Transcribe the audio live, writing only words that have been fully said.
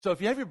So if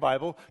you have your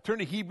Bible, turn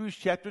to Hebrews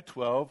chapter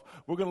 12.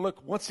 We're going to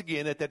look once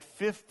again at that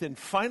fifth and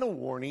final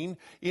warning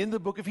in the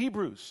book of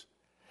Hebrews.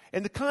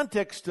 And the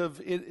context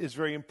of it is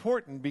very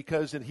important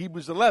because in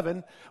Hebrews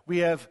 11, we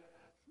have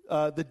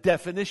the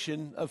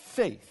definition of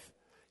faith.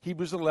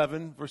 Hebrews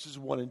 11, verses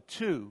 1 and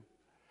 2.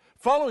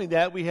 Following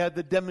that, we had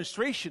the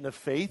demonstration of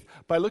faith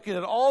by looking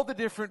at all the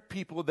different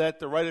people that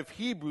the writer of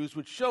Hebrews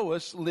would show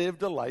us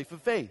lived a life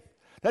of faith.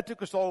 That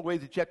took us all the way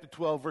to chapter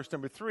 12, verse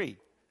number 3.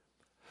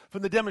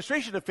 From the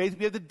demonstration of faith,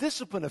 we have the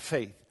discipline of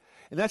faith.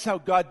 And that's how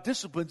God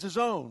disciplines his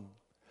own.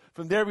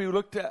 From there, we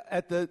looked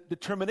at the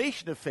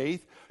determination of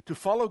faith to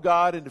follow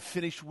God and to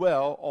finish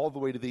well all the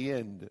way to the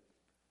end.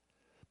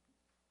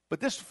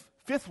 But this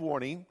fifth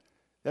warning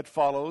that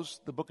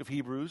follows the book of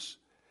Hebrews,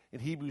 in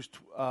Hebrews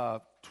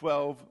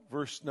 12,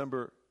 verse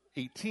number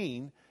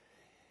 18,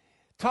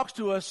 talks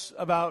to us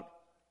about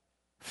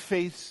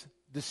faith's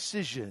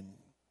decision.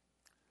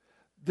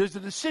 There's a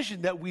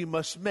decision that we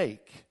must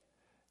make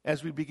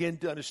as we begin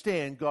to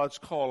understand God's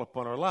call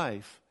upon our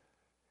life.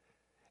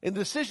 And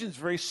the decision is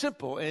very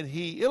simple, and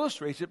he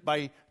illustrates it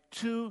by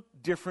two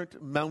different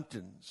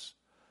mountains,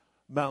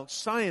 Mount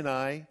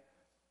Sinai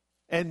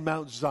and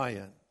Mount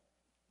Zion.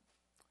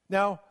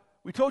 Now,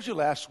 we told you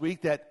last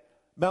week that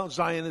Mount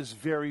Zion is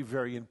very,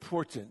 very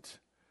important.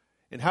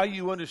 And how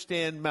you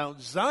understand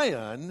Mount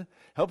Zion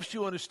helps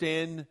you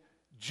understand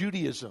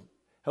Judaism,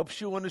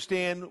 helps you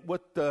understand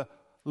what the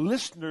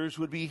listeners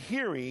would be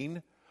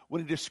hearing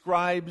when he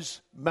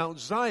describes Mount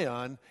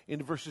Zion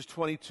in verses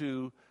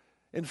 22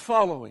 and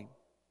following.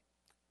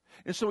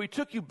 And so we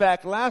took you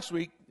back last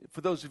week, for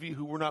those of you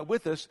who were not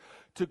with us,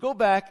 to go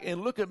back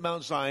and look at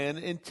Mount Zion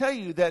and tell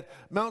you that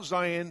Mount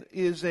Zion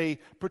is a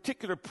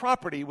particular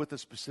property with a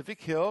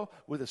specific hill,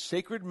 with a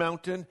sacred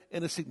mountain,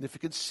 and a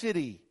significant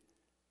city.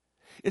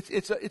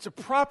 It's a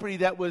property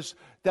that was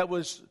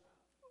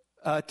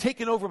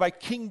taken over by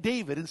King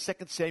David in 2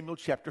 Samuel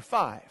chapter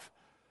 5,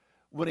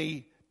 when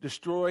he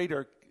destroyed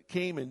or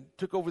came and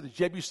took over the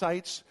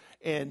Jebusites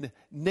and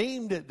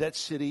named that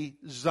city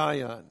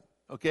Zion.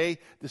 Okay?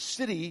 The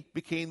city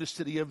became the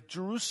city of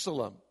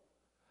Jerusalem.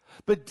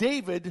 But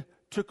David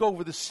took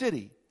over the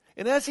city.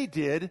 And as he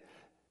did,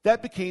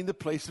 that became the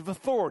place of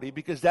authority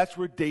because that's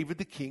where David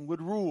the king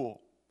would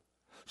rule.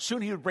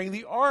 Soon he would bring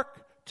the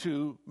ark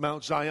to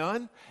Mount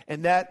Zion,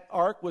 and that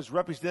ark was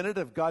representative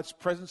of God's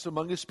presence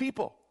among his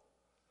people.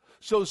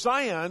 So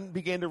Zion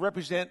began to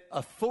represent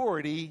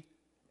authority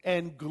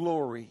and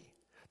glory.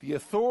 The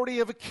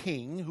authority of a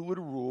king who would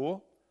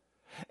rule,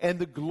 and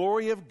the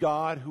glory of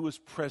God who is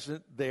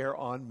present there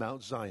on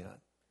Mount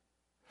Zion.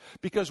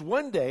 Because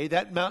one day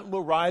that mountain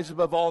will rise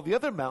above all the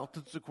other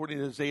mountains, according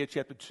to Isaiah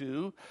chapter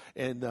 2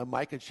 and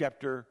Micah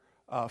chapter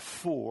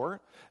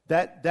 4.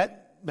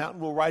 That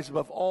mountain will rise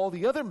above all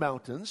the other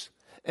mountains,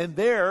 and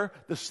there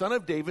the Son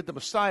of David, the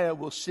Messiah,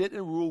 will sit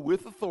and rule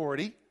with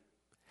authority.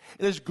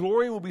 And his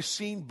glory will be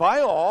seen by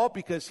all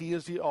because he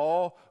is the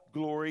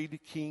all-gloried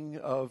King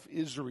of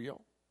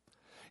Israel.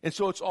 And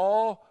so it's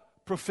all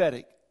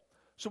prophetic.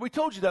 So we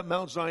told you that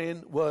Mount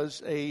Zion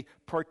was a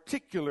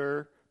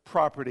particular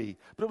property,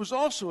 but it was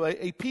also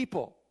a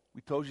people.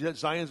 We told you that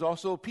Zion is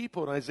also a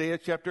people in Isaiah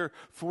chapter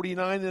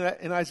 49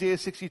 and Isaiah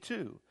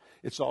 62.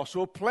 It's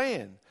also a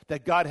plan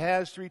that God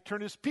has to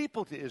return his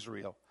people to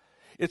Israel.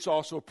 It's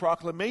also a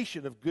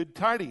proclamation of good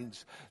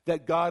tidings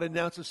that God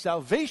announces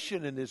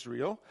salvation in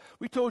Israel.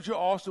 We told you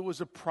also it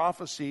was a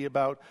prophecy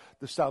about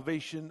the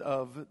salvation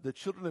of the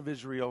children of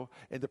Israel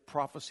and the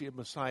prophecy of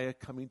Messiah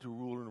coming to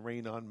rule and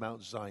reign on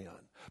Mount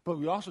Zion. But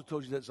we also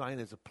told you that Zion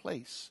is a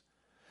place,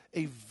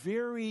 a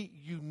very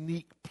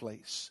unique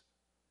place,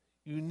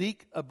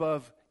 unique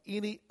above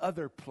any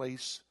other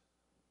place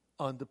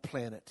on the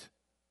planet.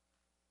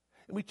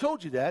 And we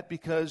told you that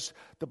because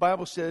the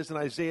Bible says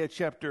in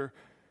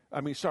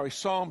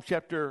Psalm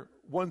chapter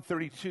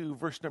 132,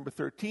 verse number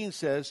 13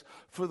 says,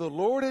 "For the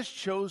Lord has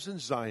chosen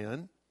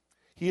Zion.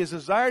 He has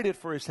desired it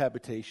for his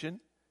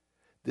habitation.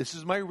 This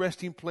is my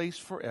resting place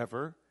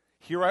forever.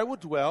 Here I will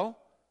dwell,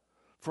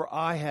 for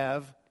I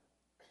have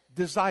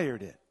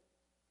desired it."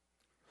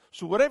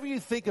 So whatever you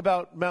think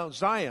about Mount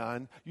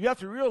Zion, you have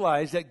to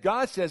realize that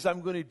God says,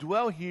 "I'm going to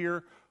dwell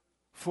here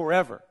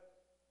forever."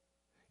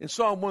 In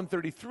Psalm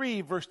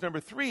 133, verse number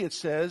 3, it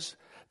says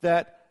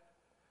that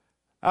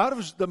out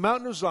of the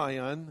mountain of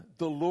Zion,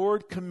 the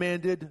Lord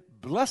commanded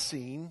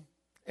blessing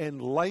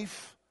and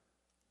life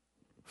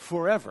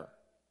forever.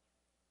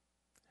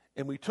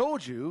 And we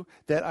told you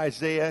that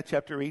Isaiah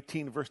chapter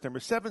 18, verse number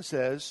 7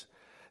 says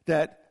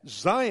that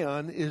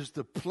Zion is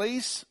the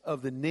place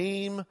of the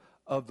name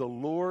of the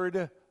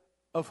Lord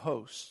of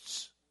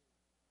hosts.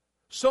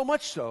 So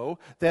much so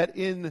that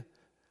in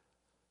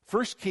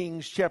 1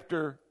 Kings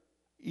chapter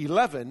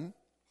 11,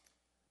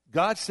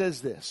 God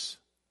says this,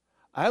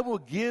 "I will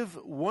give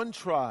one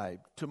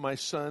tribe to my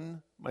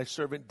son, my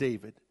servant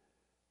David,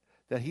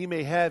 that he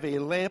may have a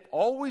lamp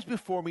always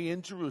before me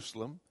in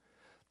Jerusalem,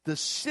 the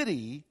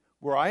city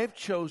where I have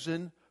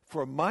chosen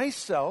for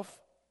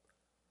myself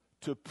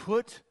to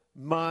put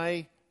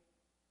my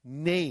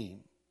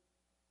name."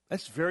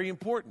 That's very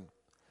important.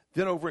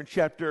 Then over in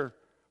chapter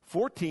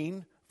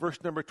 14,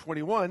 verse number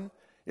 21,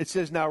 it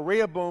says, "Now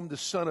Rehoboam, the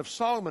son of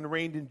Solomon,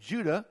 reigned in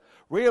Judah.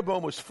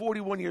 Rehoboam was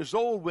 41 years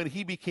old when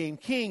he became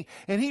king,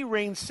 and he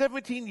reigned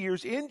 17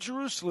 years in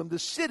Jerusalem, the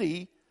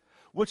city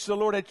which the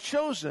Lord had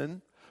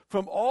chosen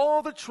from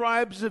all the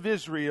tribes of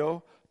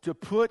Israel to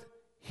put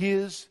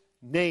his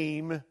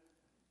name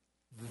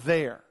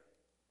there."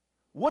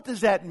 What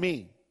does that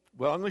mean?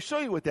 Well, I'm going to show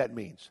you what that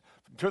means.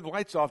 Turn the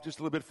lights off just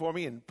a little bit for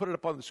me and put it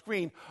up on the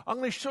screen. I'm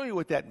going to show you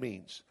what that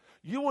means.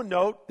 You will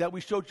note that we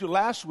showed you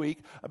last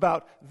week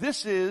about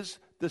this is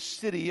the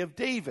city of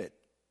David,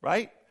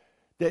 right?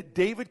 That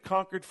David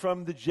conquered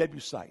from the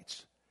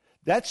Jebusites.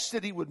 That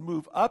city would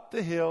move up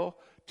the hill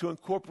to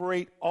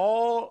incorporate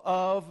all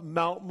of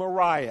Mount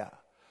Moriah.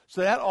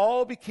 So that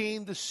all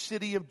became the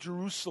city of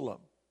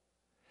Jerusalem.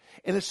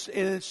 And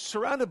it's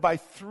surrounded by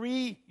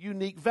three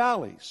unique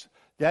valleys.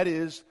 That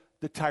is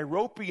the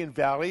Tyropoeon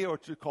Valley, or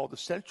to call the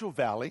Central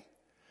Valley,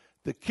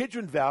 the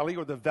Kidron Valley,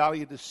 or the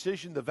Valley of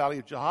Decision, the Valley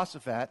of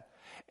Jehoshaphat,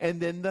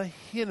 and then the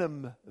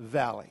Hinnom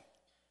Valley.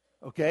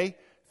 Okay?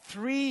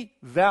 3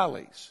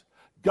 valleys.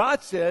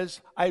 God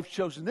says, I've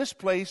chosen this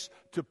place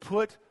to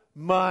put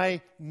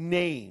my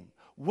name.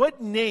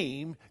 What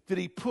name did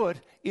he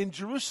put in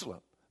Jerusalem?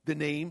 The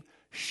name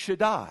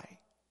Shaddai.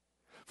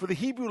 For the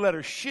Hebrew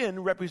letter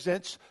Shin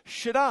represents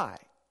Shaddai.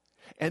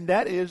 And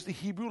that is the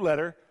Hebrew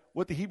letter,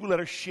 what the Hebrew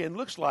letter Shin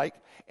looks like.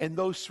 And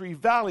those 3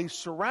 valleys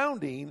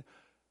surrounding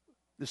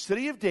the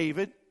city of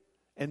David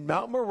and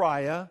Mount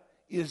Moriah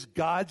is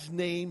God's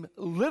name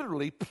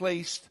literally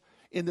placed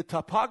in the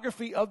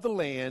topography of the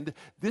land.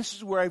 This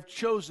is where I've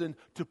chosen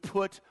to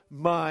put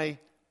my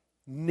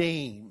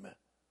name.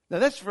 Now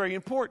that's very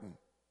important.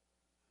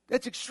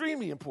 That's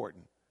extremely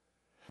important.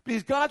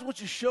 Because God wants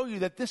to show you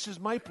that this is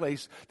my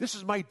place. This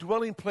is my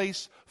dwelling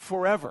place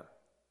forever.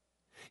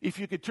 If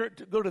you could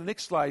go to the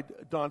next slide,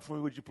 Don, for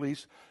me, would you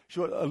please?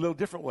 Show it a little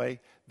different way.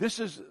 This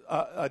is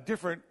a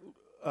different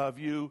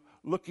view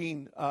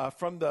looking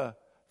from the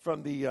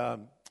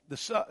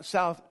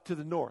south to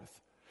the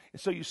north.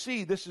 And so you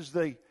see, this is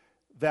the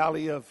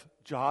Valley of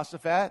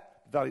Jehoshaphat,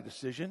 Valley of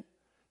Decision.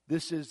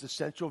 This is the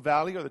Central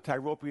Valley, or the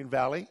Tyropoeon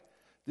Valley.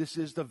 This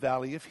is the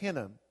Valley of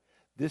Hinnom.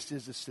 This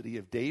is the city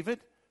of David,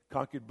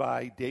 conquered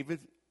by David.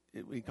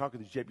 He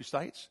conquered the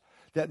Jebusites.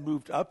 That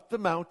moved up the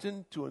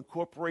mountain to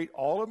incorporate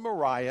all of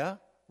Moriah,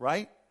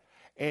 right?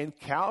 And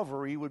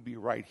Calvary would be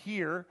right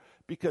here,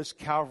 because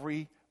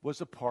Calvary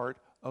was a part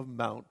of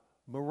Mount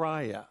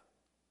Moriah.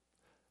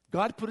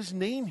 God put his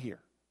name here.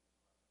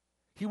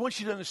 He wants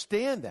you to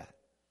understand that.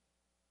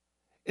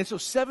 And so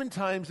 7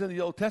 times in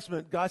the Old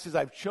Testament, God says,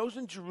 I've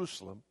chosen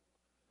Jerusalem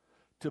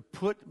to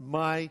put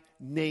my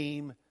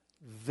name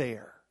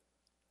there.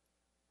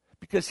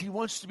 Because he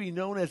wants to be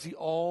known as the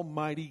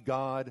Almighty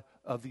God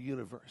of the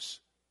universe.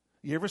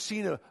 You ever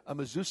seen a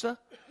mezuzah?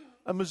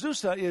 A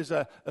mezuzah is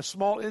a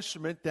small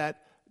instrument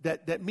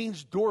that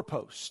means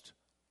doorpost.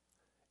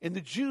 And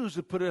the Jews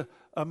would put a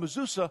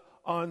mezuzah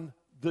on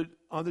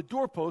the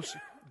doorpost,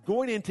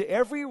 going into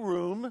every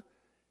room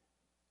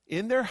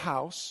in their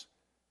house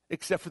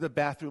except for the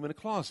bathroom and a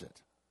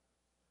closet.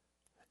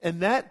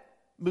 And that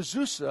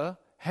mezuzah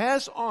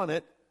has on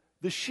it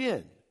the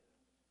shin.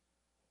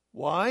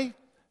 Why?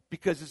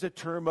 Because it's a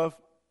term of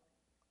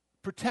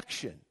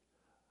protection,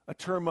 a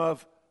term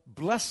of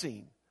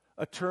blessing,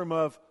 a term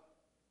of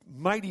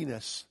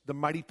mightiness, the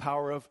mighty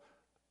power of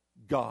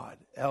God,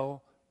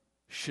 El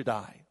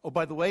Shaddai. Oh,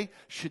 by the way,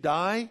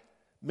 Shaddai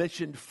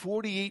mentioned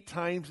 48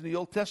 times in the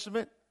Old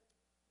Testament,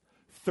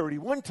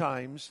 31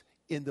 times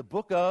in the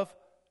book of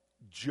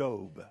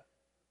Job.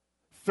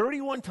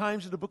 31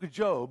 times in the book of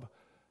Job,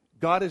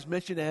 God is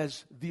mentioned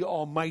as the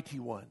Almighty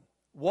One.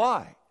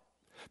 Why?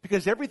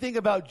 Because everything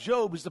about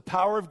Job is the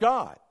power of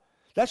God.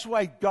 That's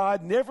why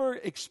God never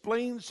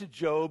explains to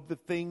Job the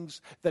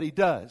things that he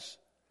does.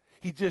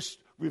 He just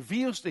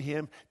reveals to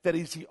him that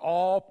he's the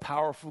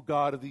all-powerful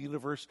God of the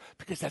universe,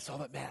 because that's all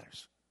that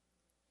matters.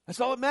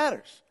 That's all that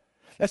matters.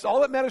 That's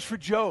all that matters for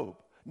Job.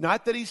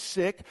 Not that he's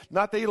sick,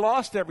 not that he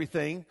lost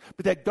everything,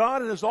 but that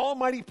God in his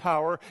almighty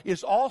power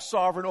is all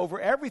sovereign over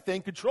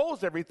everything,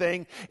 controls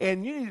everything,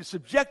 and you need to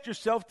subject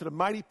yourself to the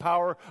mighty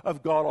power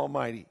of God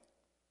Almighty.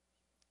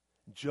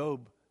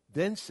 Job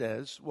then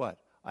says, what?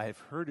 I have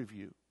heard of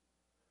you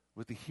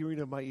with the hearing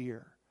of my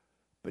ear,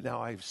 but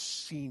now I've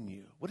seen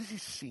you. What has he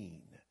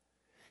seen?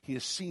 He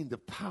has seen the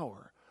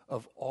power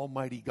of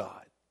Almighty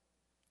God.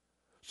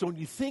 So when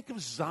you think of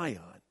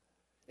Zion,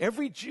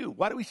 every Jew,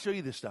 why do we show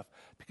you this stuff?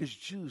 Because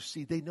Jews,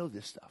 see, they know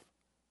this stuff.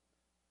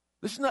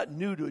 This is not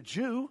new to a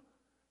Jew.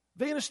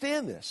 They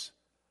understand this.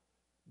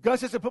 God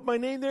says, I put my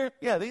name there.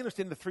 Yeah, they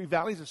understand the 3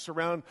 valleys that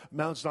surround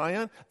Mount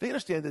Zion. They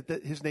understand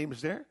that his name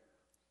is there.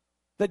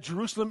 That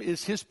Jerusalem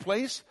is his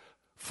place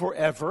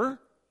forever,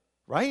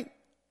 right?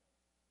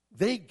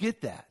 They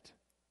get that.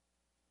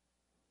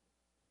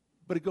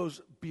 But it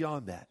goes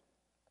beyond that.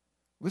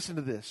 Listen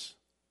to this.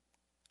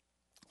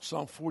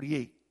 Psalm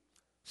 48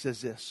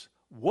 says this.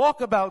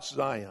 Walk about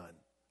Zion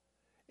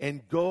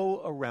and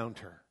go around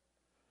her.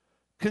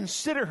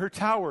 Consider her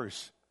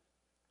towers.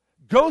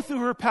 Go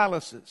through her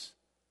palaces.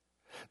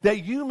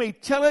 that you may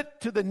tell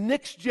it to the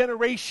next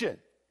generation.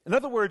 In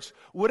other words,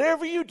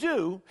 whatever you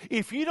do,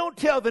 if you don't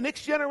tell the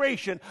next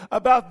generation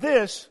about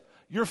this,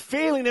 you're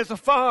failing as a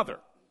father.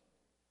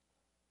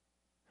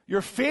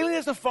 You're failing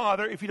as a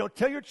father if you don't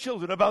tell your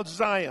children about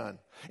Zion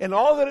and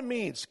all that it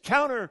means.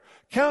 Counter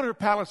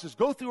palaces.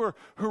 Go through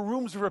her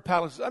rooms of her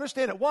palaces.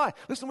 Understand it. Why?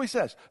 Listen to what he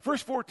says.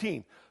 Verse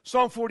 14,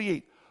 Psalm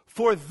 48.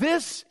 For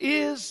this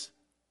is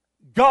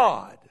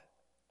God,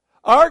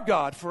 our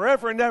God,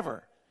 forever and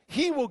ever.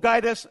 He will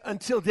guide us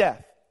until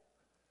death.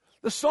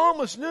 The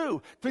psalmist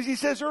knew, because he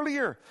says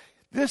earlier,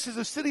 this is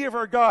the city of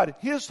our God,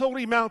 his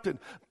holy mountain,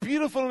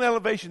 beautiful in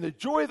elevation, the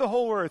joy of the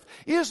whole earth,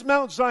 is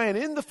Mount Zion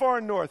in the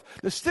far north,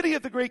 the city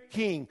of the great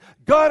king,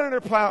 God in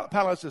our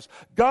palaces.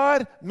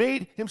 God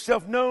made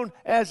himself known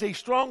as a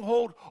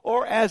stronghold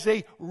or as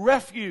a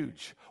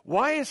refuge.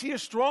 Why is he a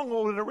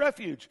stronghold and a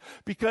refuge?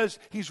 Because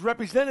he's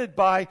represented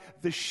by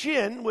the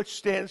Shin, which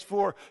stands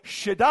for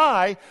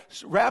Shaddai,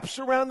 wraps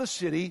around the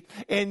city,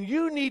 and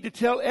you need to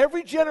tell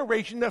every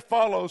generation that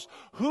follows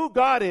who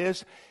God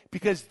is,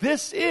 because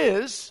this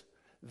is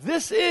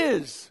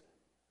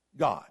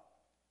God.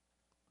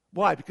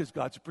 Why? Because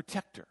God's a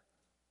protector.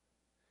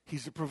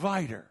 He's a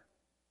provider.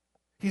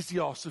 He's the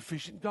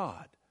all-sufficient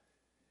God.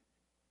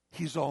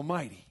 He's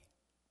almighty.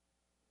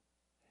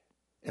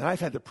 And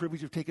I've had the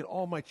privilege of taking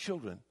all my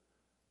children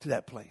to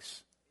that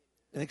place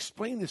and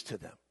explain this to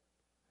them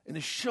and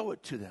to show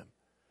it to them,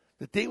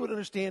 that they would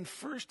understand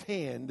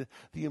firsthand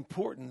the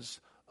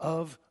importance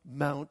of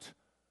Mount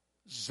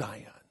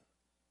Zion.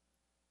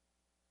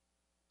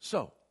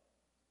 So,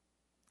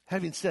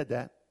 having said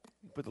that,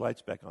 put the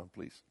lights back on,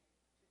 please.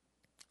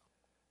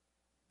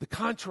 The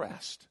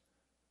contrast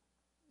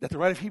that the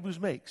writer of Hebrews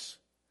makes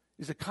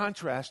is a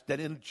contrast that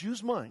in a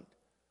Jew's mind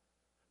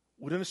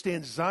would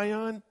understand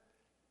Zion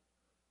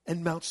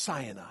and Mount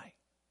Sinai.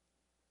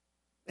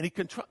 And he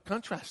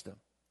contrasts them.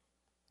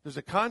 There's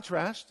a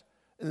contrast,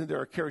 and then there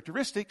are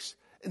characteristics,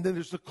 and then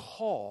there's the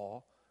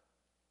call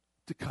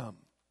to come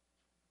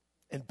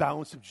and bow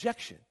in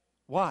subjection.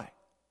 Why?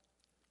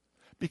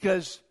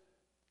 Because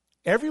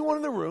everyone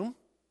in the room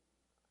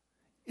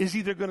is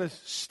either going to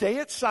stay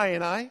at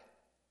Sinai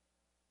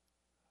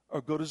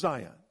or go to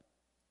Zion.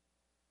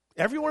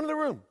 Everyone in the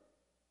room.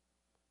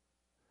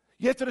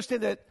 You have to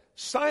understand that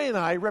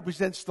Sinai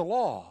represents the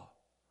law,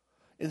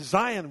 and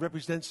Zion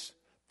represents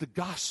the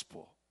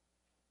gospel,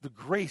 the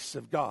grace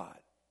of God.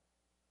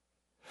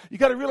 You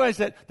got to realize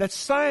that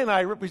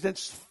Sinai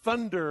represents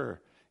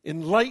thunder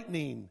and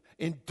lightning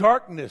and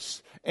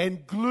darkness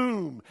and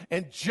gloom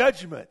and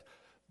judgment.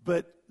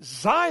 But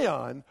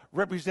Zion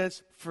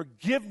represents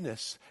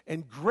forgiveness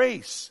and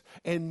grace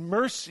and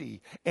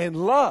mercy and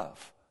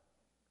love.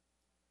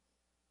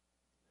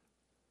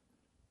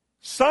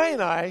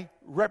 Sinai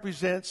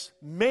represents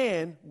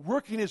man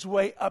working his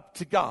way up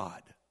to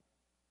God.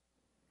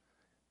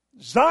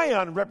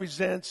 Zion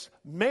represents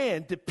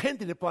man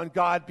dependent upon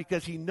God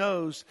because he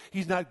knows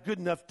he's not good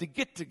enough to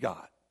get to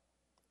God.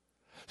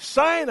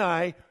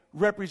 Sinai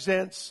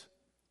represents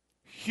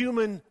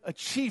human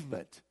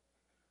achievement.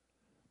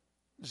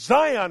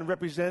 Zion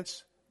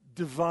represents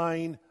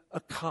divine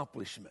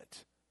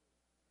accomplishment.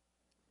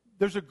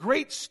 There's a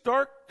great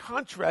stark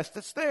contrast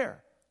that's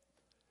there.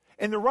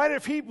 And the writer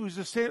of Hebrews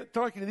is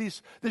talking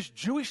to this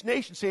Jewish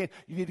nation saying,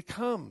 you need to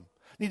come.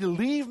 You need to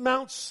leave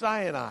Mount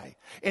Sinai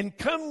and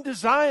come to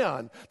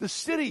Zion, the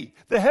city,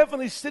 the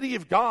heavenly city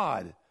of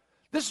God.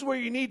 This is where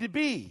you need to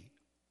be.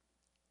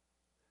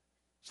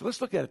 So let's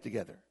look at it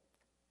together.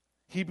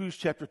 Hebrews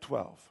chapter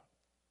 12,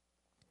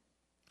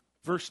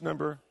 verse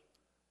number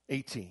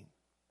 18.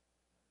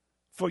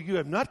 For you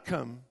have not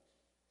come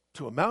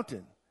to a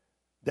mountain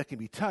that can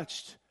be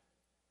touched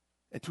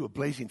and to a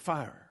blazing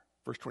fire,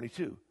 verse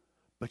 22,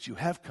 but you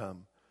have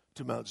come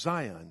to Mount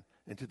Zion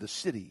and to the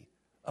city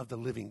of the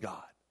living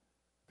God.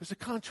 There's a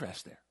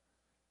contrast there.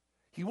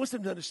 He wants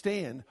them to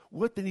understand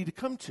what they need to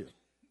come to.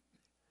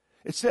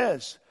 It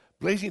says,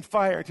 blazing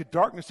fire into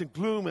darkness and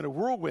gloom and a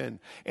whirlwind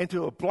and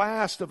to a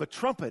blast of a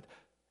trumpet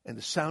and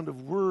the sound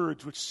of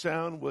words, which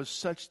sound was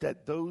such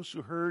that those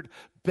who heard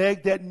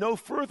begged that no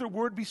further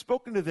word be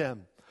spoken to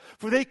them.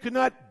 For they could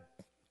not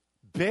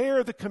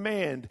bear the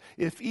command,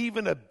 if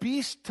even a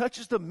beast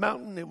touches the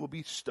mountain, it will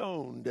be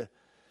stoned.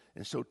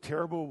 And so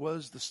terrible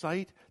was the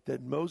sight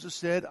that Moses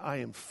said, I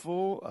am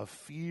full of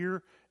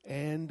fear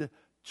and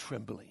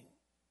trembling.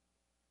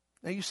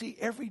 Now you see,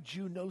 every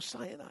Jew knows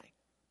Sinai.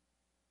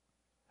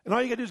 And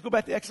all you got to do is go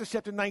back to Exodus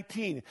chapter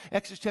 19,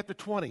 Exodus chapter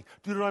 20,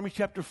 Deuteronomy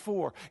chapter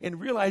 4,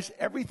 and realize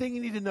everything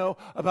you need to know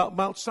about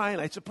Mount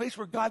Sinai. It's a place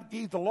where God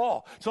gave the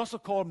law. It's also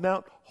called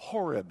Mount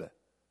Horeb.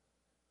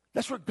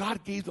 That's where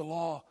God gave the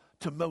law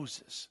to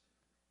Moses.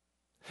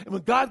 And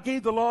when God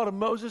gave the law to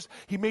Moses,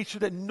 he made sure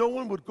that no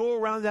one would go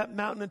around that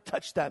mountain and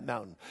touch that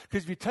mountain.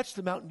 Because if you touched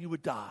the mountain, you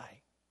would die.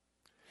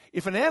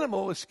 If an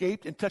animal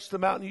escaped and touched the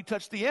mountain, you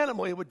touched the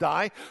animal, it would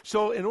die.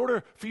 So in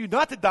order for you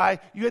not to die,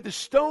 you had to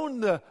stone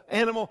the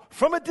animal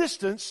from a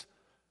distance,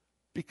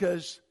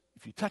 because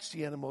if you touched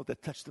the animal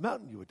that touched the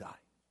mountain, you would die.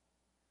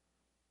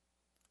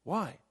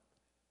 Why?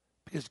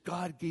 Because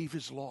God gave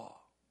his law.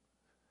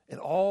 And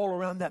all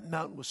around that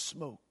mountain was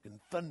smoke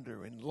and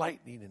thunder and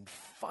lightning and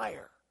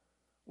fire.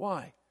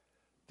 Why?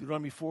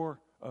 Deuteronomy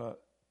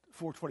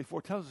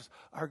 4:24 tells us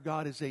our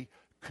God is a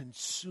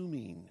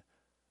consuming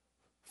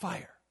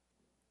fire.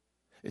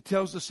 It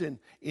tells us in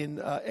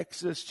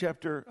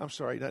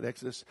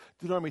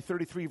Deuteronomy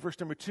 33, verse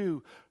number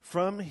 2,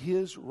 from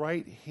his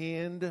right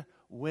hand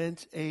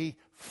went a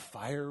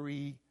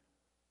fiery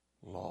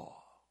law.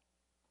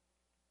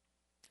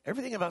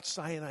 Everything about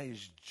Sinai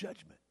is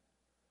judgment,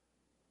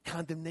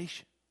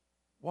 condemnation.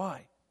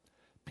 Why?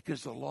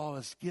 Because the law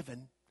is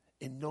given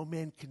and no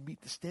man can meet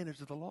the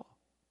standards of the law.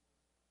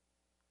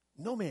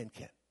 No man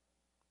can.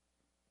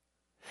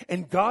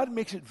 And God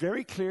makes it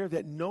very clear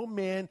that no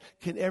man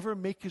can ever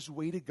make his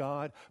way to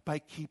God by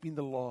keeping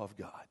the law of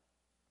God.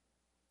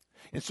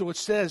 And so it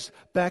says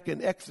back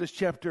in Exodus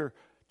chapter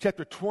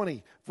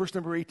 20, verse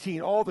number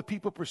 18, all the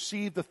people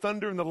perceived the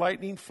thunder and the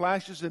lightning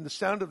flashes and the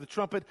sound of the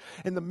trumpet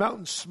and the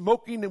mountain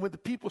smoking. And when the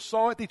people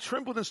saw it, they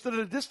trembled and stood at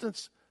a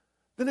distance.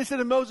 Then they said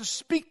to Moses,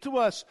 speak to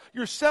us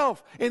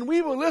yourself, and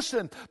we will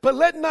listen. But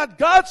let not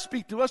God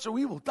speak to us, or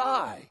we will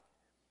die.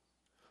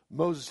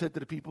 Moses said to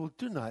the people,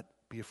 do not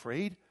be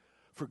afraid,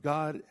 for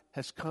God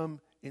has come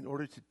in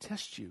order to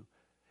test you,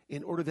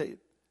 in order that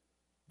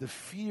the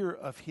fear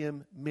of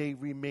him may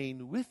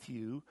remain with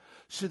you,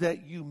 so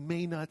that you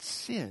may not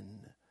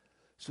sin.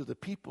 So the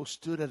people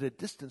stood at a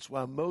distance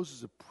while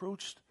Moses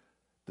approached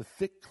the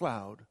thick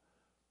cloud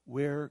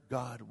where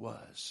God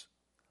was.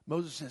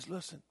 Moses says,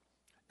 listen,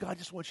 God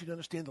just wants you to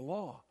understand the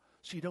law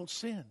so you don't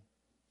sin.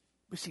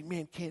 But see,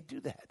 man can't do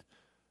that.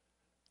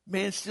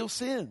 Man still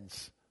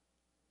sins.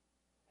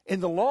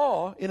 And the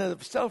law in and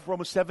of itself,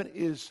 Romans 7,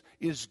 is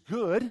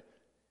good.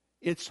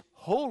 It's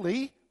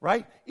holy,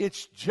 right?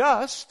 It's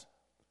just.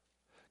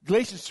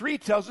 Galatians 3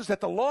 tells us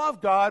that the law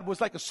of God was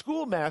like a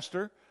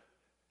schoolmaster,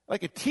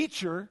 like a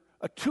teacher,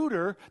 a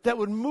tutor that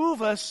would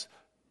move us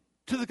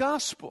to the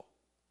gospel.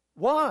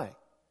 Why?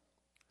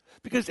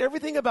 Because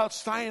everything about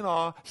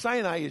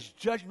Sinai is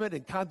judgment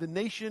and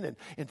condemnation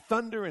and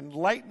thunder and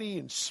lightning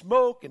and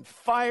smoke and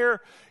fire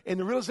and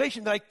the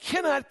realization that I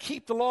cannot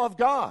keep the law of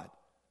God.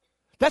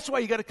 That's why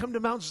you got to come to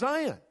Mount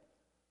Zion.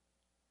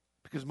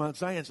 Because Mount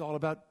Zion is all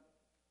about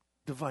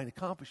divine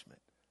accomplishment.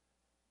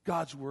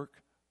 God's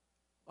work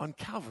on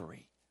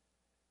Calvary.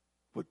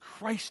 What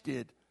Christ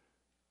did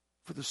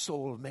for the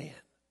soul of man.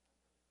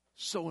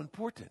 So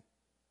important.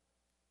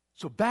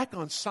 So back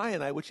on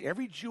Sinai, which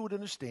every Jew would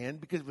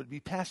understand because it would be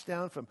passed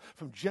down from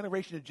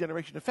generation to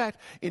generation. In fact,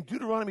 in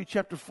Deuteronomy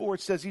chapter 4,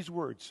 it says these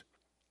words.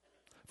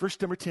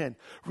 Verse number 10.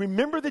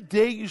 Remember the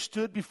day you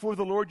stood before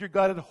the Lord your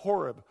God at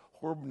Horeb.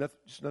 Horeb,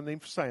 just another name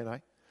for Sinai.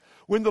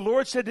 When the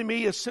Lord said to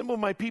me, assemble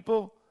my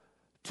people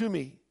to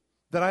me,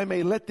 that I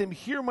may let them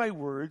hear my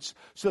words,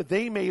 so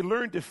they may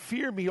learn to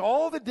fear me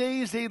all the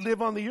days they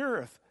live on the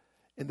earth,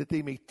 and that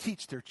they may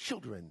teach their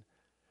children.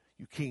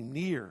 You came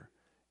near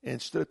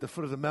and stood at the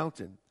foot of the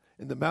mountain,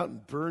 and the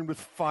mountain burned with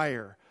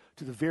fire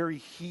to the very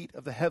heat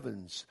of the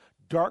heavens,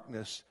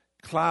 darkness,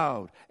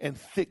 cloud, and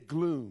thick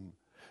gloom.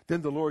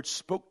 Then the Lord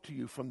spoke to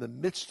you from the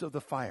midst of the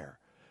fire.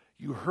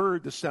 You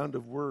heard the sound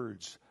of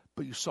words,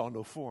 but you saw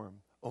no form,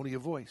 only a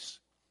voice.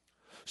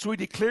 So he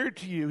declared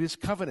to you his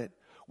covenant,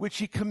 which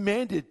he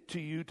commanded to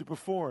you to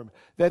perform.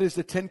 That is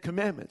the 10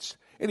 Commandments.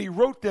 And he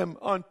wrote them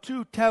on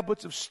 2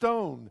 tablets of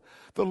stone.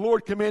 The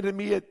Lord commanded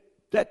me at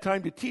that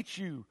time to teach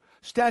you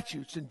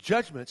statutes and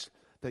judgments,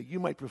 that you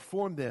might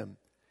perform them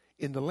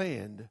in the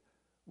land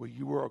where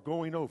you are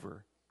going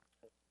over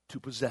to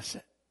possess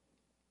it.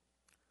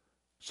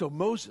 So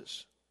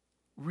Moses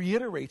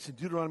reiterates in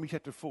Deuteronomy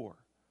chapter 4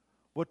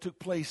 what took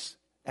place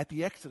at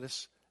the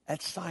Exodus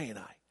at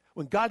Sinai.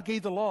 When God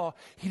gave the law,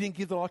 he didn't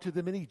give the law to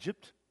them in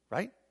Egypt,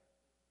 right?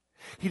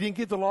 He didn't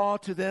give the law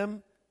to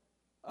them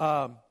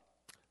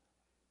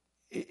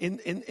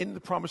in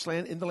the promised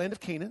land, in the land of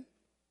Canaan.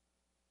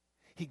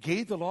 He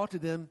gave the law to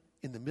them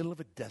in the middle of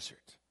a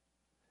desert,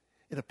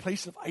 in a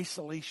place of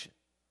isolation,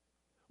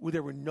 where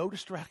there were no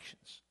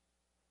distractions.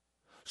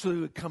 So they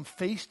would come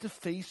face to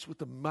face with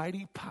the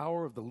mighty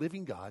power of the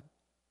living God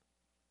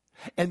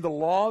and the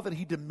law that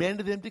he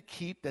demanded them to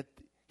keep, that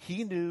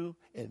he knew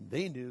and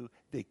they knew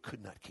they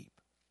could not keep.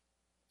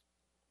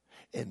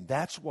 And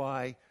that's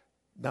why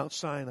Mount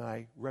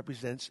Sinai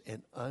represents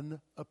an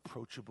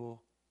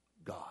unapproachable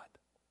God.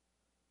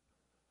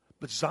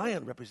 But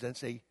Zion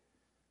represents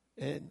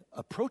an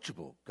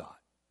approachable God,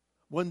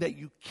 one that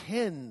you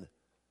can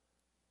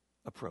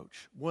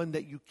approach, one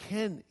that you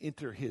can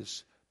enter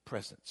his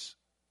presence.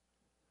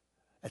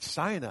 At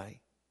Sinai,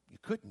 you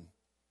couldn't,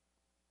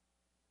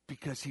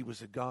 because he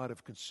was a God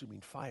of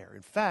consuming fire.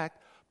 In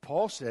fact,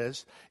 Paul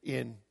says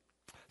in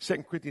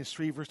 2 Corinthians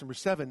 3, verse number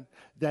 7,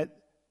 that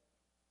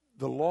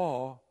the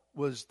law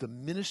was the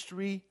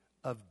ministry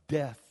of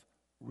death,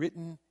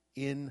 written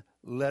in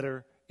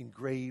letter,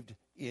 engraved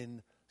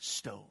in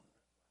stone.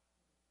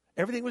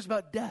 Everything was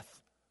about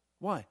death.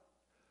 Why?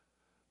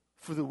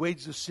 For the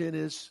wages of sin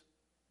is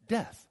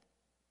death.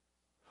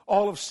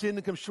 All of sin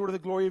that comes short of the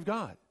glory of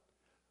God.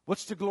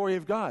 What's the glory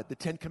of God? The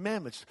Ten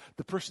Commandments,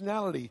 the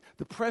personality,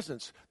 the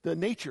presence, the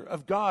nature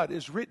of God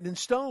is written in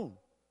stone.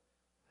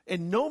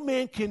 And no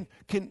man can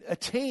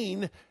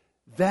attain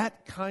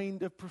that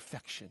kind of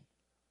perfection.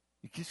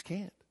 You just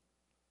can't,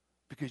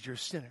 because you're a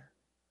sinner.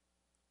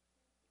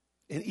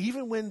 And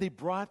even when they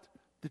brought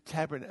the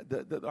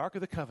tabernacle, the Ark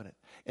of the Covenant,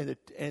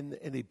 and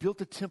they built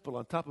the temple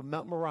on top of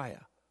Mount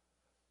Moriah,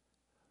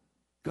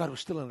 God was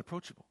still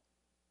unapproachable.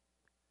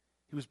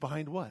 He was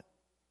behind what?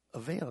 A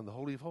veil in the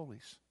Holy of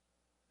Holies.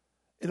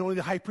 And only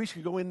the high priest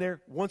could go in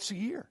there once a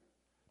year.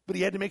 But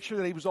he had to make sure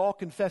that he was all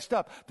confessed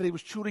up, that he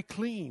was truly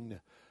clean.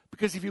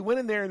 Because if he went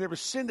in there and there was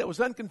sin that was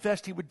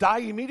unconfessed, he would die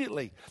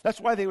immediately. That's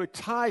why they would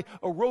tie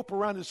a rope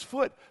around his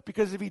foot,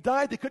 because if he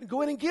died, they couldn't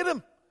go in and get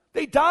him.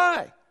 They'd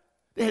die.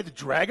 They had to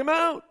drag him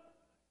out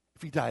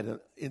if he died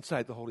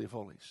inside the Holy of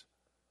Holies.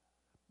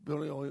 But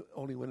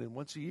only went in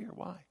once a year.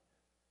 Why?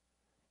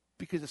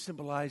 Because it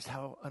symbolized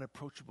how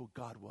unapproachable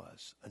God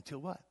was. Until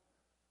what?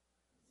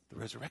 The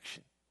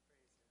resurrection.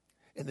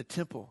 And the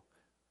temple,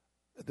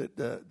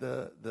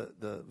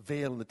 the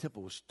veil in the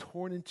temple was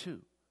torn in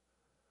two.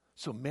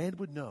 So man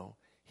would know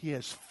he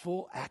has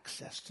full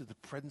access to the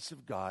presence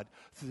of God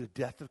through the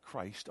death of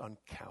Christ on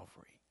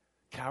Calvary.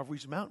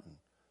 Calvary's mountain,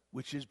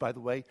 which is, by the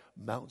way,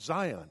 Mount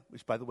Zion,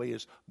 which, by the way,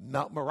 is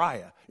Mount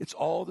Moriah. It's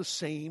all the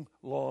same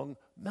long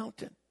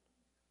mountain.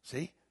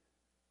 See?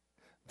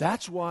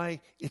 That's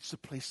why it's a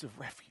place of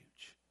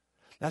refuge.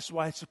 That's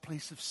why it's a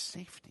place of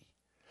safety.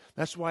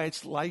 That's why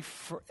it's life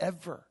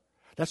forever.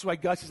 That's why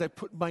God says, I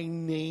put my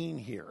name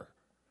here.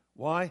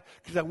 Why?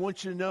 Because I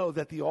want you to know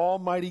that the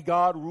Almighty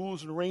God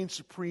rules and reigns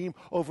supreme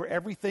over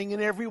everything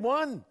and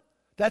everyone.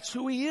 That's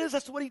who he is.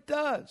 That's what he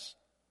does.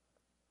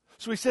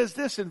 So he says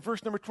this in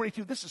verse number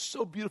 22. This is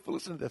so beautiful.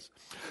 Listen to this.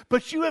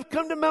 But you have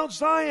come to Mount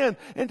Zion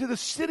and to the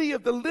city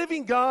of the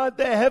living God,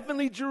 the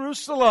heavenly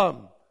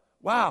Jerusalem.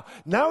 Wow.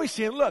 Now he's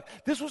saying, look,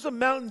 this was a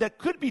mountain that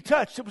could be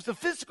touched. It was a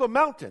physical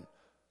mountain.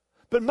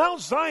 But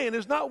Mount Zion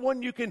is not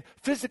one you can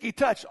physically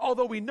touch,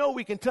 although we know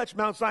we can touch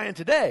Mount Zion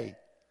today.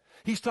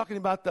 He's talking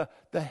about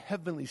the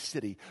heavenly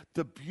city,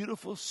 the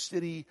beautiful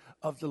city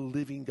of the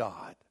living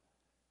God.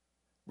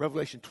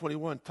 Revelation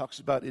 21 talks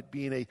about it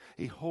being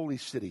a holy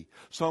city.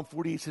 Psalm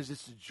 48 says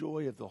it's the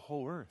joy of the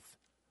whole earth.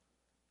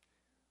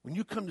 When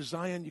you come to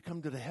Zion, you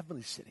come to the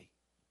heavenly city.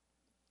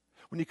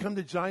 When you come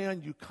to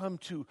Zion, you come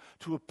to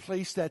a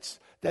place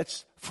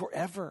that's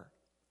forever,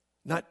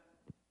 not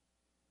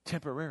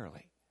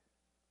temporarily.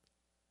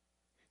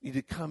 You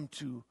need to come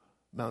to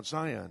Mount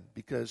Zion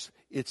because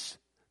it's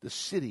the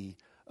city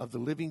of the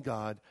living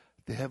God,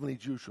 the heavenly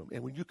Jerusalem.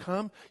 And when you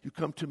come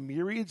to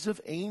myriads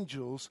of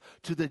angels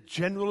to the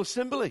general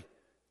assembly.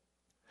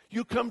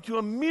 You come to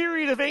a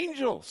myriad of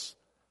angels.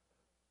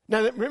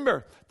 Now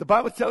remember, the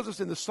Bible tells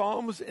us in the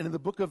Psalms and in the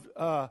book of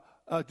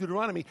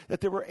Deuteronomy that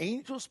there were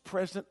angels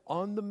present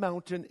on the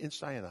mountain in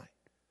Sinai.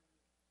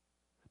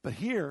 But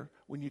here,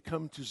 when you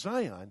come to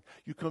Zion,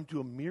 you come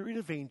to a myriad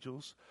of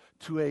angels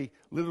to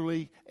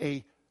literally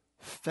a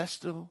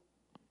festival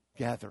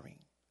gathering.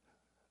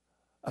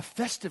 A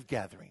festive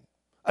gathering.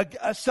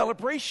 A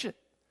celebration.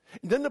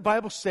 And then the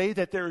Bible say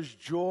that there is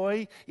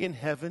joy in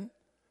heaven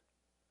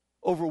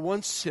over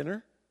one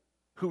sinner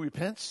who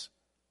repents.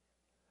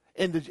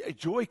 And the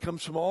joy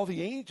comes from all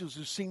the angels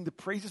who sing the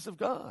praises of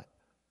God.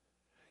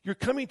 You're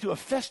coming to a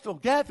festal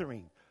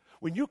gathering.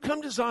 When you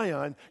come to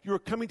Zion, you are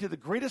coming to the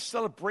greatest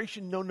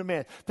celebration known to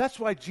man. That's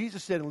why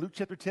Jesus said in Luke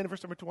chapter 10,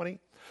 verse number 20,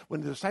 when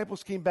the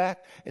disciples came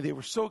back and they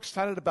were so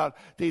excited about,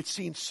 they had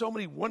seen so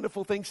many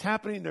wonderful things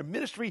happening in their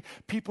ministry.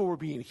 People were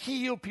being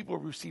healed. People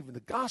were receiving the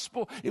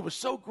gospel. It was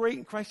so great.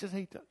 And Christ says,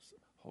 hey,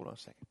 hold on a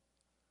second.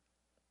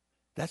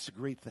 That's a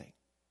great thing.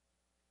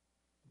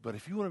 But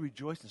if you want to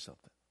rejoice in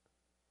something,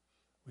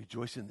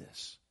 rejoice in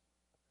this,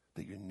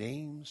 that your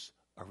names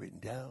are written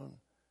down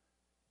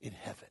in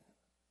heaven.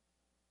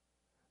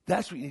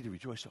 That's what you need to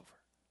rejoice over.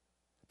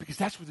 Because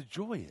that's where the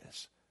joy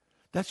is.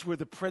 That's where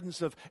the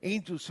presence of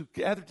angels who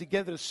gather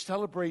together to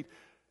celebrate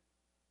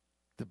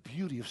the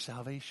beauty of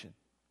salvation.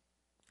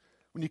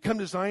 When you come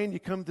to Zion, you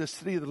come to the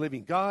city of the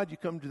living God. You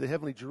come to the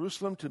heavenly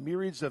Jerusalem, to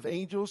myriads of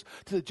angels,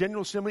 to the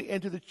general assembly,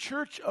 and to the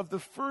church of the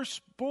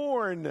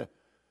firstborn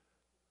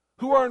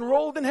who are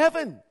enrolled in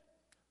heaven.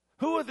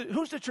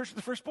 Who's the church of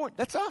the firstborn?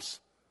 That's us.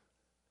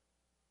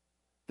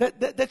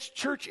 That's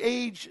church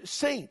age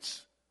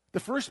saints. The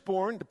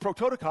firstborn, the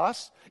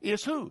prototokos,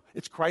 is who?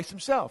 It's Christ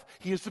himself.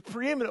 He is the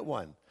preeminent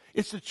one.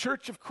 It's the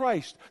church of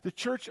Christ, the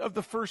church of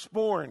the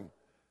firstborn.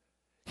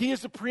 He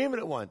is the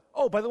preeminent one.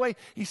 Oh, by the way,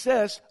 he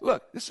says,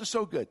 look, this is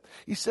so good.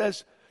 He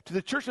says, to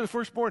the church of the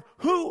firstborn,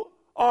 who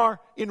are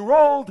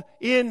enrolled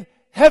in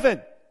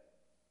heaven.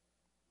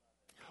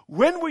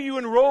 When were you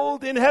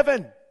enrolled in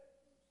heaven?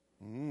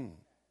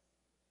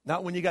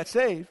 Not when you got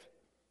saved.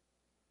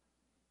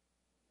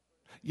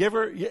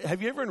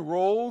 Have you ever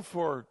enrolled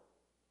for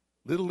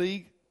Little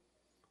League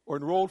or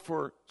enrolled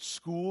for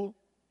school,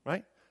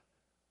 right?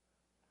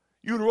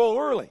 You enroll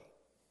early.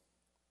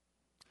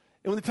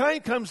 And when the time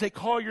comes, they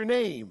call your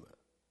name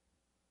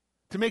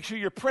to make sure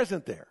you're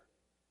present there.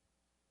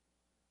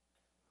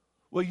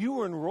 Well, you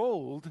were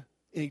enrolled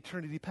in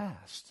eternity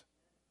past.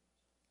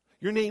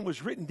 Your name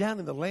was written down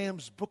in the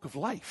Lamb's book of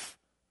life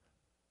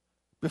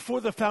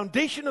before the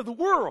foundation of the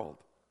world.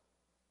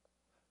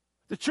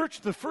 The church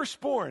of the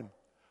firstborn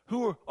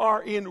who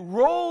are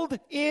enrolled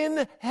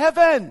in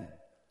heaven.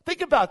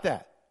 Think about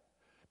that.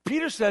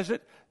 Peter says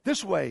it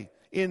this way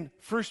in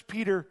 1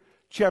 Peter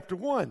chapter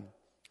 1.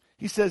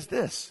 He says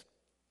this.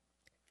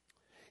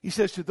 He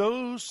says, to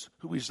those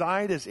who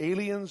reside as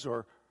aliens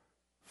or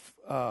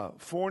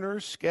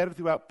foreigners scattered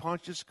throughout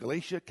Pontus,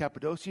 Galatia,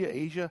 Cappadocia,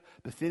 Asia,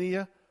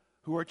 Bithynia,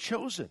 who are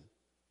chosen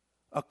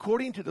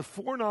according to the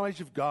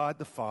foreknowledge of God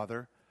the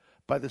Father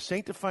by the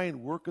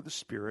sanctifying work of the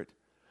Spirit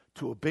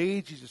to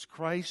obey Jesus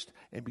Christ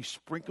and be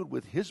sprinkled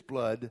with his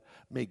blood,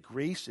 may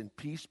grace and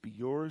peace be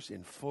yours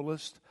in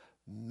fullest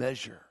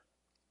measure.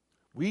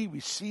 We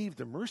received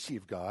the mercy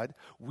of God.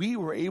 We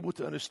were able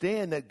to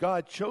understand that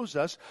God chose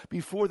us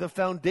before the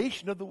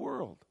foundation of the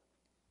world.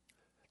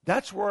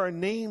 That's where our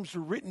names are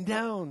written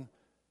down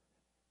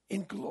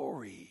in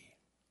glory.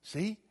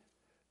 See?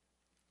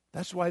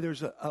 That's why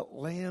there's a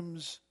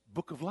Lamb's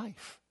book of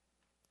life.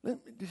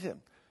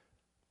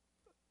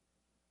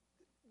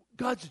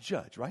 God's a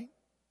judge, right?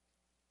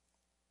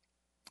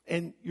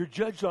 And you're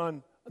judged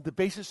on the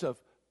basis of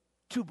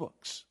two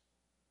books.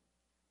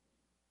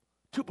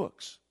 Two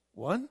books.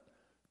 One,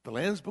 the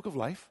Lamb's book of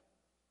life,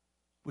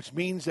 which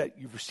means that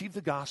you've received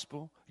the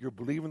gospel, you're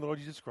believing in the Lord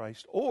Jesus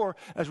Christ, or,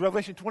 as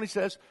Revelation 20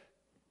 says,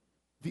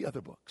 the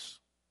other books.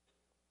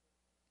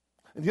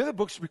 And the other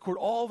books record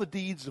all the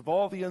deeds of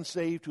all the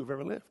unsaved who have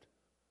ever lived.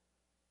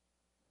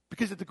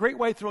 Because at the great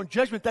white throne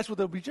judgment, that's where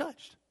they'll be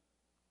judged.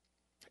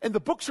 And the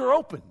books are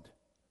opened.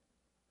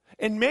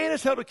 And man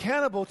is held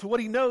accountable to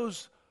what he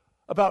knows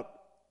about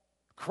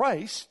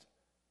Christ.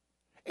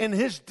 And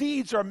his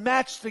deeds are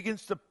matched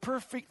against the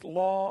perfect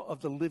law of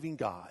the living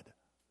God.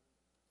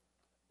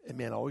 And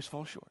man always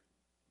falls short.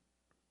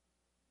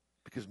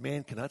 Because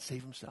man cannot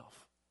save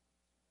himself.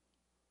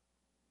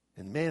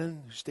 And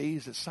man who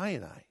stays at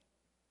Sinai,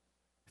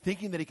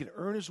 thinking that he can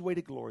earn his way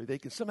to glory, that he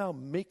can somehow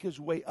make his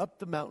way up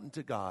the mountain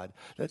to God,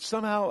 that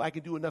somehow I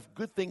can do enough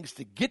good things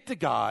to get to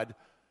God,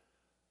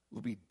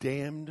 will be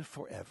damned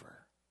forever.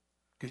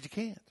 Because you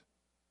can't.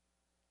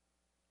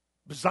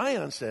 But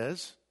Zion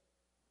says,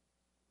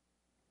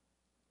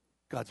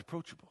 God's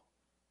approachable.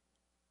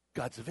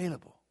 God's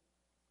available.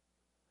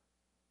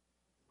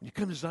 When you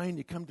come to Zion,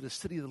 you come to the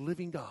city of the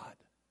living God,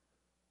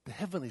 the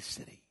heavenly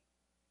city.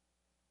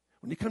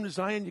 When you come to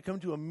Zion, you come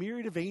to a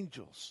myriad of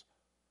angels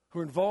who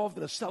are involved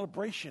in a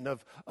celebration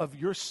of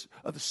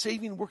the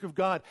saving work of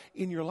God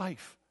in your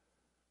life.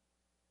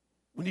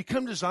 When you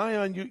come to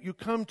Zion, you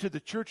come to the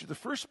church of the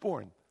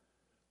firstborn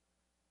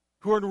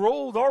who are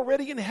enrolled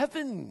already in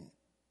heaven.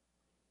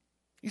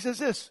 He says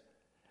this,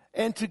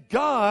 and to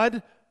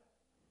God,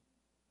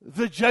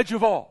 the judge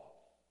of all.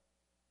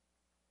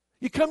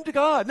 You come to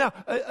God. Now,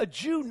 a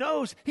Jew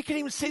knows he can't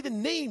even say the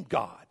name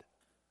God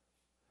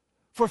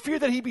for fear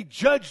that he be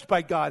judged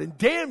by God and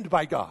damned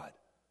by God.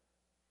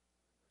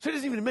 So he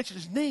doesn't even mention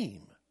his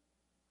name.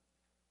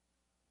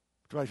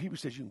 The writer of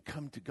Hebrews says you can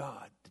come to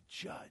God, the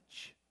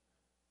judge,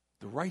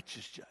 the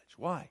righteous judge.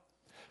 Why?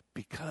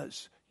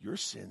 Because your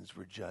sins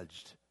were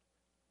judged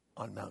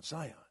on Mount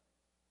Zion.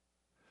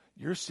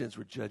 Your sins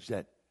were judged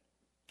at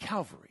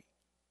Calvary.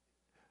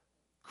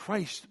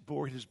 Christ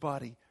bore in his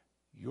body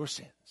your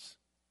sins.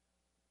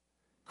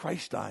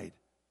 Christ died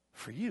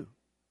for you.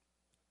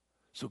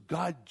 So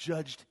God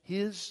judged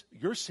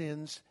your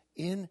sins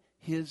in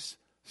his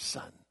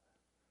Son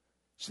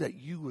so that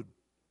you would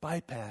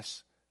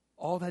bypass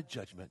all that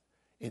judgment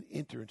and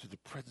enter into the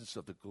presence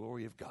of the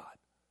glory of God.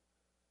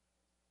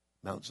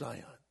 Mount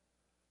Zion,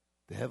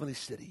 the heavenly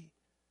city,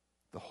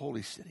 the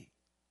holy city,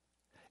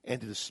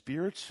 and to the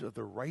spirits of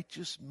the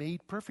righteous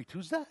made perfect.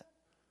 Who's that?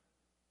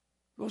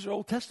 Those are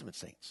Old Testament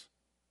saints.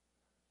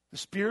 The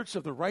spirits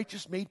of the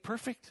righteous made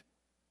perfect.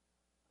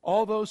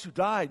 All those who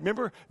died.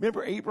 Remember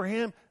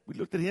Abraham? We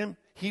looked at him.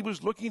 He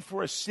was looking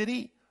for a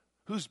city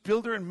whose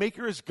builder and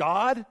maker is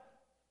God.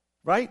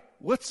 Right?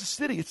 What's the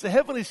city? It's the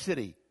heavenly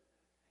city.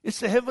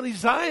 It's the heavenly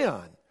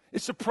Zion.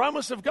 It's the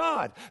promise of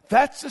God.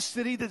 That's the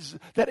city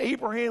that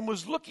Abraham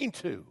was looking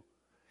to.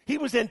 He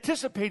was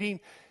anticipating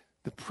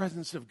the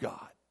presence of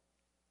God.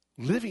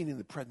 Living in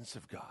the presence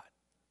of God.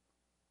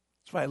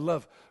 That's why I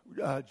love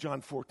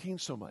John 14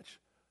 so much.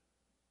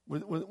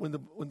 When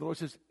the Lord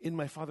says, in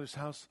my Father's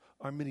house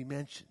are many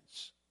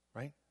mansions,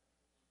 right?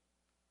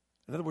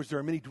 In other words, there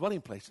are many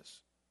dwelling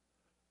places.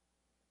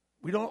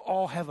 We don't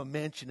all have a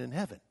mansion in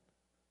heaven,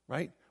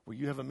 right? Where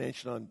you have a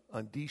mansion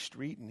on D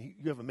Street and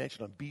you have a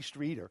mansion on B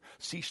Street or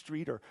C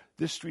Street or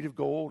this street of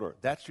gold or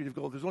that street of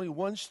gold. There's only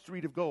one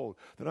street of gold.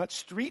 They're not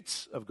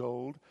streets of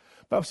gold.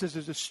 The Bible says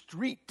there's a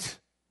street,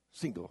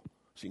 singular,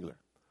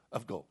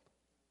 of gold.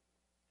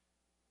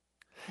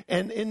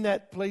 And in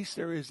that place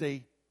there is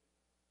a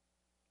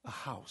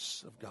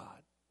house of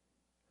God.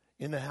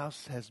 In the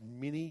house has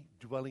many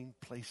dwelling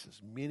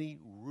places, many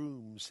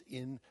rooms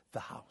in the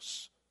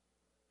house.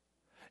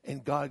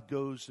 And God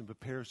goes and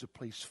prepares a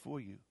place for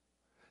you,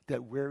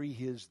 that where he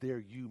is, there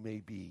you may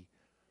be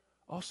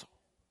also.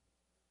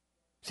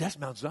 See, that's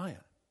Mount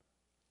Zion.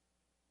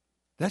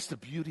 That's the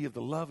beauty of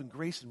the love and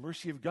grace and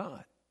mercy of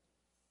God.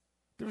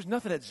 There was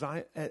nothing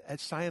at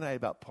Sinai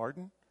about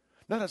pardon,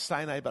 nothing at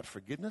Sinai about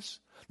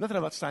forgiveness, nothing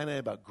about Sinai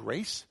about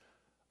grace.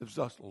 It was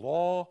just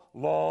law,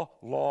 law,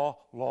 law,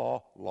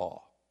 law,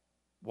 law.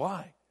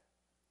 Why?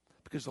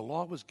 Because the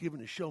law was given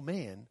to show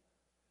man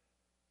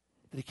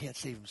that he can't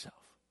save himself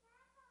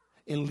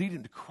and lead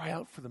him to cry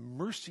out for the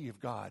mercy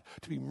of God,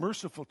 to be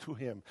merciful to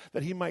him,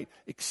 that he might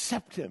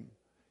accept him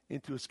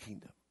into his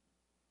kingdom.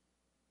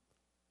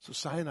 So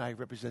Sinai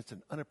represents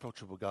an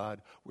unapproachable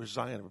God, where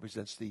Zion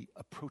represents the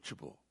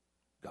approachable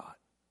God.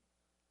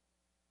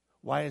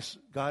 Why is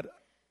God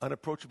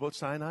unapproachable at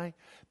Sinai?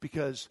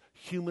 Because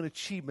human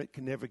achievement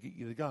can never get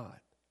you to God.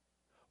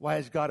 Why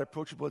is God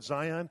approachable at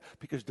Zion?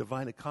 Because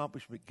divine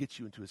accomplishment gets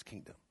you into his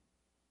kingdom.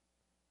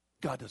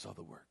 God does all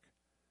the work.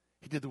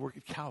 He did the work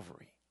at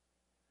Calvary.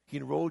 He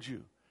enrolled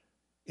you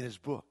in his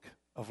book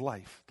of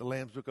life, the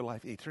Lamb's book of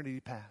life, in eternity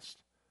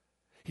past.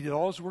 He did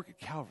all his work at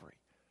Calvary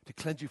to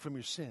cleanse you from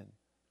your sin,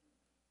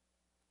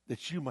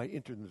 that you might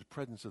enter into the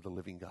presence of the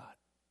living God,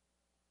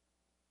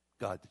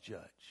 God the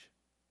judge.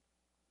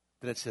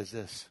 Then it says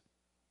this,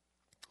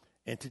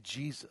 and to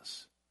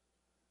Jesus,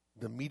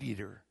 the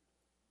mediator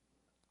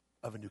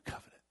of a new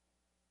covenant.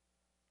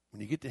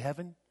 When you get to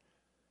heaven,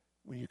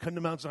 when you come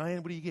to Mount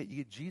Zion, what do you get? You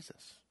get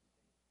Jesus.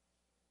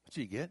 That's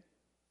what you get.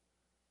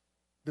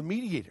 The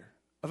mediator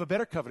of a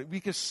better covenant,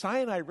 because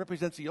Sinai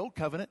represents the old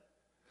covenant.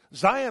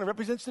 Zion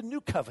represents the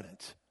new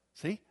covenant.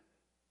 See?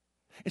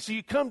 And so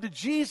you come to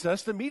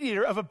Jesus, the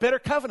mediator of a better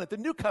covenant, the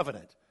new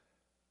covenant.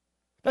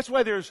 That's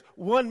why there's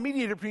one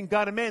mediator between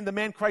God and man, the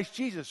man Christ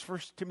Jesus, 1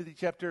 Timothy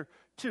chapter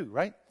 2,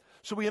 right?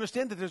 So we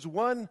understand that there's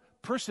one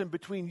person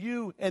between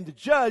you and the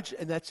judge,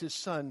 and that's his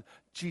son,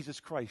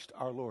 Jesus Christ,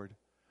 our Lord.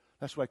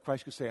 That's why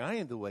Christ could say, I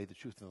am the way, the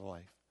truth, and the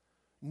life.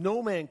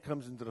 No man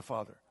comes into the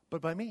Father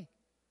but by me.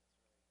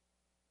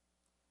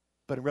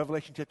 But in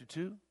Revelation chapter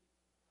 2,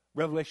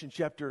 Revelation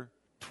chapter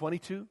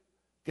 22,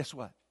 guess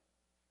what?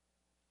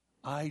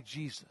 I,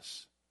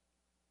 Jesus,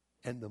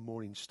 am the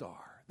morning star,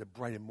 the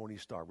bright and morning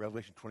star.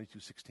 Revelation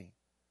 22:16.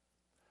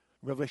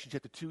 Revelation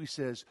chapter 2, he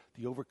says,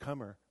 the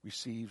overcomer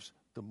receives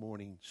the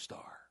morning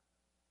star.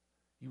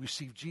 You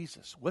receive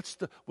Jesus. What's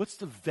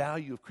the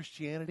value of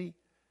Christianity?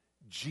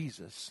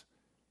 Jesus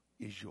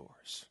is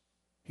yours.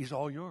 He's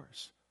all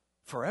yours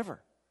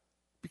forever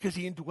because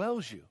he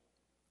indwells you.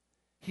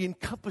 He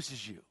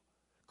encompasses you.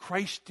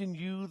 Christ in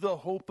you, the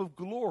hope of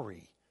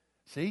glory.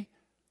 See?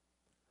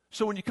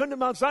 So when you come to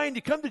Mount Zion,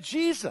 you come to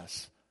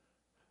Jesus,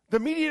 the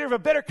mediator of a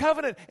better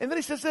covenant. And then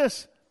he says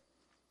this,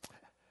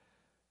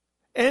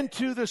 and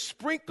to the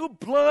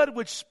sprinkled blood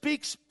which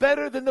speaks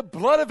better than the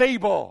blood of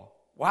Abel.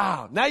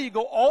 Wow. Now you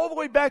go all the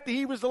way back to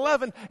Hebrews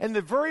 11, and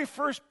the very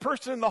first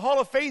person in the hall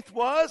of faith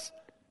was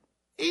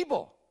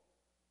Abel,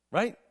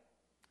 right?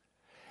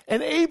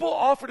 And Abel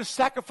offered a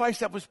sacrifice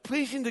that was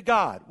pleasing to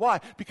God.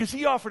 Why? Because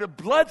he offered a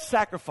blood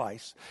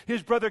sacrifice.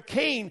 His brother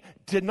Cain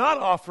did not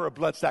offer a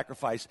blood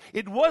sacrifice.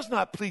 It was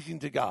not pleasing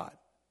to God.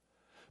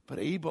 But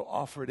Abel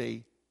offered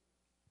a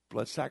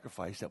blood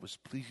sacrifice that was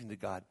pleasing to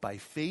God. By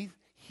faith,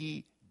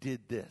 he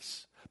did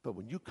this. But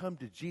when you come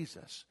to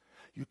Jesus,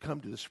 you come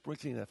to the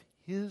sprinkling of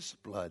his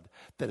blood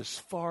that is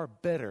far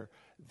better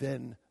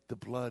than the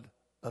blood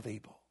of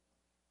Abel.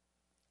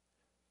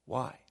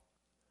 Why?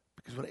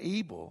 Because when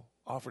Abel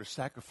offered a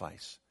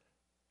sacrifice,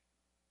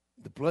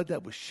 the blood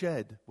that was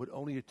shed would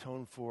only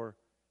atone for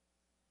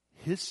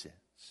his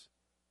sins,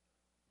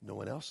 no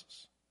one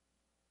else's.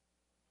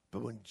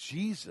 But when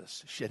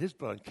Jesus shed his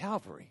blood on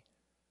Calvary,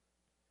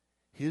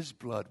 his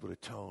blood would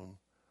atone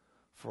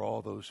for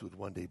all those who would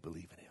one day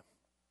believe in him.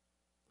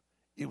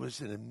 It was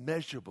an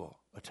immeasurable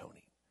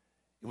atoning.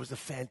 It was a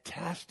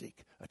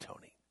fantastic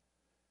atoning.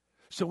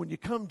 So when you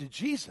come to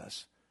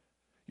Jesus,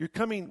 you're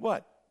coming,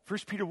 what? 1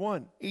 Peter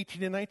 1,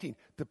 18 and 19.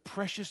 The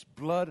precious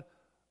blood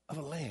of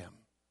a lamb,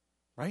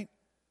 right?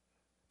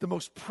 The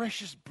most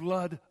precious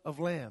blood of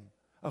a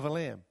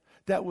lamb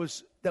that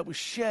was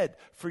shed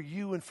for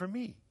you and for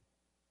me.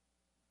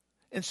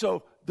 And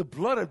so the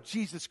blood of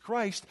Jesus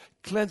Christ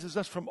cleanses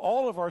us from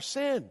all of our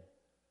sin.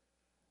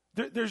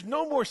 There's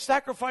no more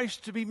sacrifice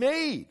to be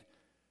made.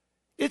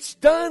 It's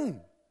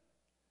done.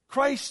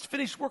 Christ's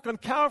finished work on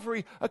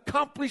Calvary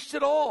accomplished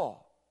it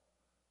all.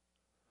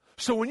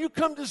 So when you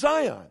come to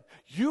Zion,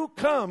 you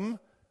come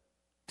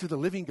to the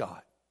living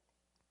God.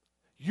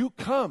 You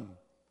come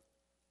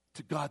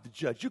to God the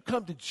judge. You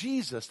come to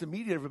Jesus, the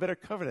mediator of a better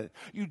covenant.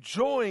 You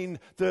join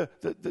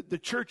the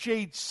church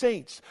age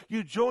saints.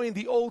 You join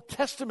the Old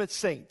Testament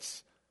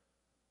saints.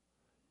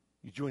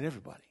 You join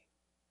everybody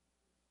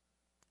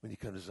when you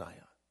come to Zion.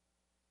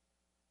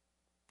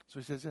 So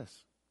he says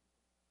this.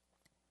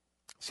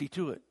 See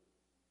to it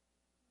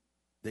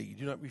that you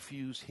do not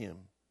refuse him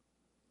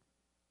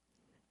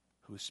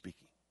who is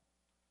speaking.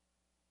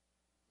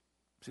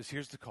 He says,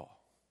 here's the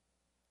call.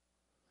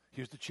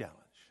 Here's the challenge.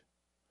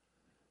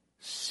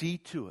 See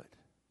to it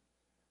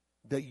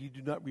that you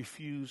do not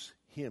refuse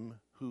him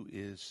who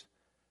is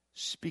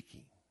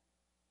speaking.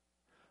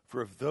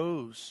 For if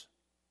those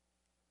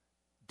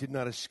did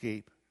not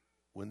escape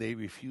when they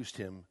refused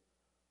him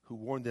who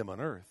warned them on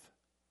earth,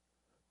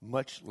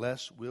 much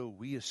less will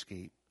we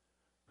escape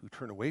who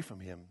turn away from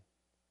him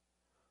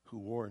who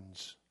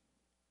warns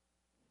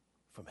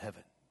from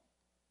heaven.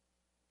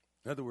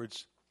 In other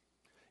words,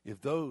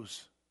 if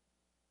those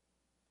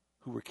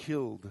who were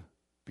killed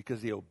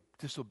because they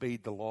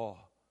disobeyed the law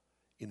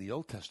in the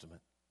Old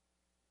Testament,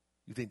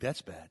 you think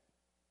that's bad?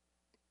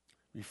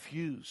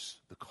 Refuse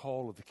the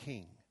call of the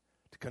King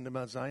to come to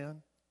Mount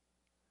Zion,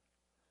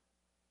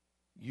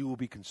 you will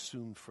be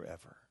consumed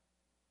forever.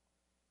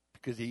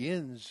 Because he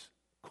ends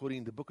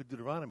quoting the book of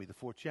Deuteronomy, the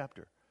 4th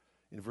chapter.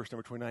 In verse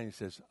number 29, he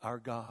says, our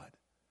God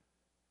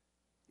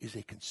is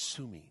a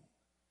consuming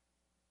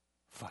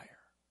fire.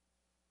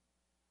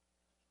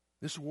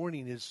 This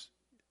warning is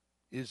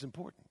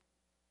important.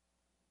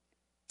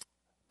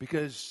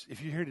 Because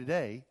if you're here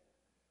today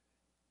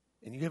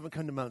and you haven't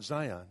come to Mount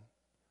Zion,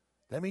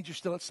 that means you're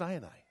still at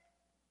Sinai.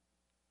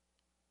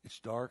 It's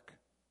dark.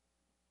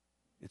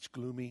 It's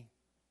gloomy.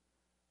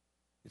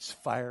 It's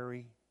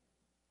fiery.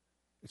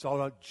 It's all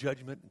about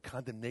judgment and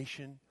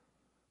condemnation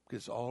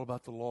because it's all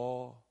about the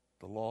law,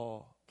 the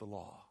law, the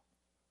law.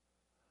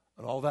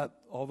 And all that,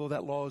 although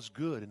that law is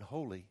good and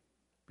holy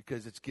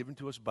because it's given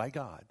to us by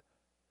God,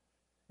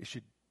 it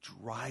should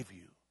drive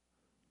you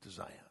to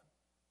Zion.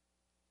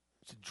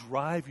 To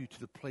drive you to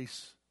the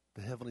place,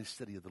 the heavenly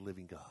city of the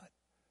living God.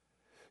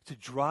 To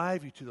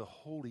drive you to the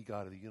holy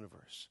God of the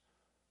universe.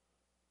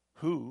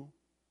 Who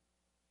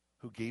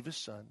gave his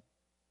son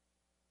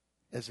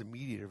as a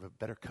mediator of a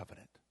better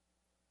covenant,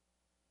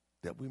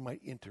 that we might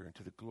enter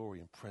into the glory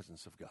and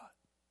presence of God.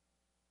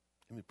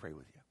 Let me pray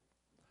with you.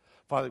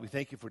 Father, we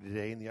thank you for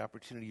today and the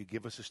opportunity you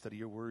give us to study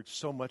your word.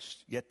 So much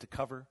yet to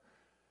cover.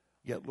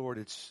 Yet, Lord,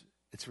 it's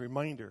a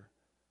reminder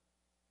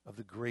of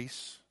the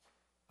grace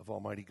of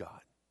Almighty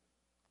God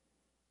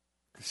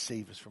to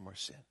save us from our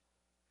sin.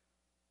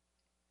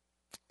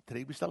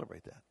 Today we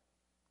celebrate that.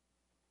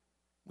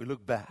 We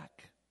look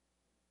back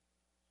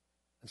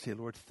and say,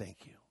 Lord,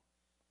 thank you.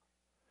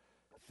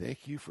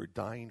 Thank you for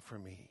dying for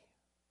me,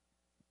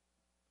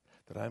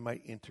 that I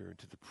might enter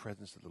into the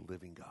presence of the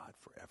living God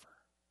forever.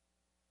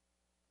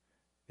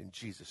 In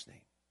Jesus'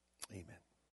 name, amen.